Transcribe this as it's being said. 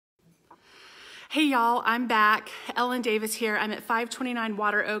Hey y'all, I'm back. Ellen Davis here. I'm at 529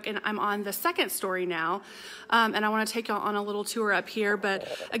 Water Oak and I'm on the second story now. And I want to take y'all on a little tour up here. But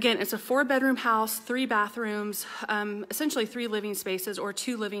again, it's a 4-bedroom house, 3 bathrooms, essentially 3 living spaces, or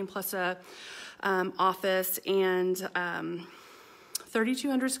 2 living plus a office, and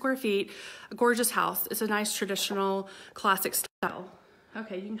 3,200 square feet. A gorgeous house. It's a nice traditional classic style.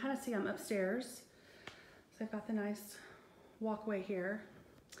 Okay, you can kind of see I'm upstairs. So I've got the nice walkway here.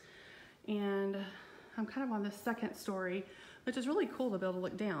 And I'm kind of on the second story, which is really cool to be able to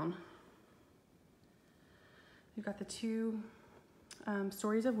look down. You've got the 2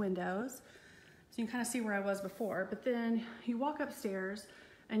 stories of windows, so you can kind of see where I was before. But then you walk upstairs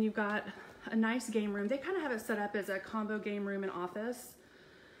and you've got a nice game room. They kind of have it set up as a combo game room and office.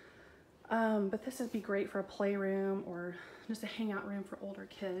 But this would be great for a playroom or just a hangout room for older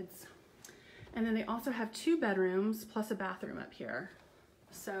kids. And then they also have 2 bedrooms plus a bathroom up here.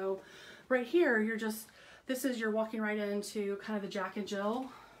 So right here, you're walking right into kind of the Jack and Jill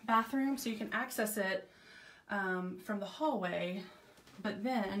bathroom, so you can access it from the hallway, but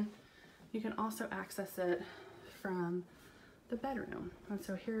then you can also access it from the bedroom. And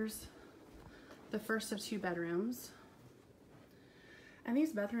so here's the first of 2 bedrooms. And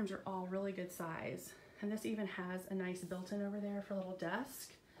these bedrooms are all really good size. And this even has a nice built-in over there for a little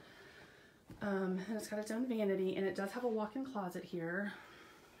desk. And it's got its own vanity, and it does have a walk-in closet here.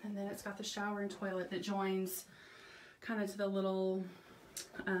 And then it's got the shower and toilet that joins kind of to the little,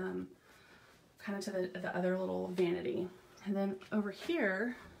 kind of to the other little vanity. And then over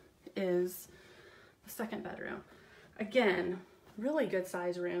here is the second bedroom. Again, really good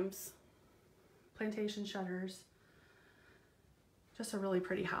size rooms, plantation shutters, just a really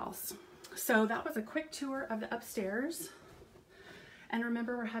pretty house. So that was a quick tour of the upstairs. And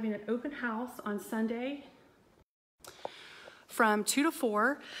remember, we're having an open house on Sunday from 2 to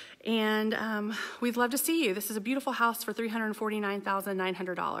 4, and we'd love to see you. This is a beautiful house for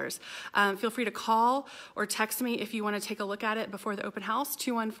 $349,900. Feel free to call or text me if you want to take a look at it before the open house,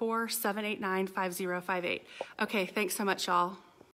 214-789-5058. Okay, thanks so much, y'all.